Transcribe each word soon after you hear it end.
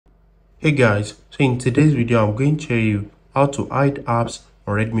Hey guys, so in today's video I'm going to show you how to hide apps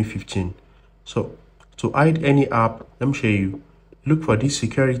on Redmi 15. So to hide any app, let me show you. Look for this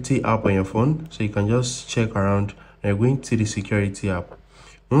security app on your phone, so you can just check around and you're going to see the security app.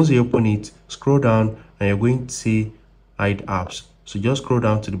 Once you open it, scroll down and you're going to see hide apps. So just scroll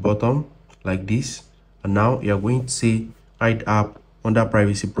down to the bottom like this, and now you're going to see hide app under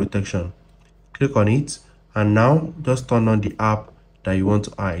privacy protection. Click on it and now just turn on the app that you want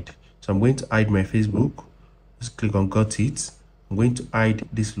to hide. So I'm going to hide my Facebook. Just click on got it. I'm going to hide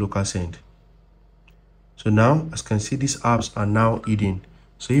this local send. So now, as you can see, these apps are now hidden.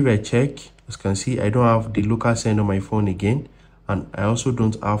 So if I check, as you can see, I don't have the local send on my phone again, and I also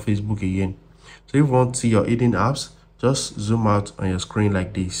don't have Facebook again. So if you want to see your hidden apps, just zoom out on your screen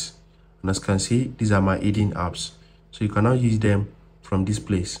like this. And as you can see, these are my hidden apps. So you can now use them from this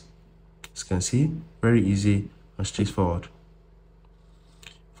place. As you can see, very easy and straightforward.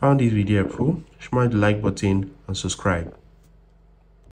 Found this video helpful? Smash the like button and subscribe.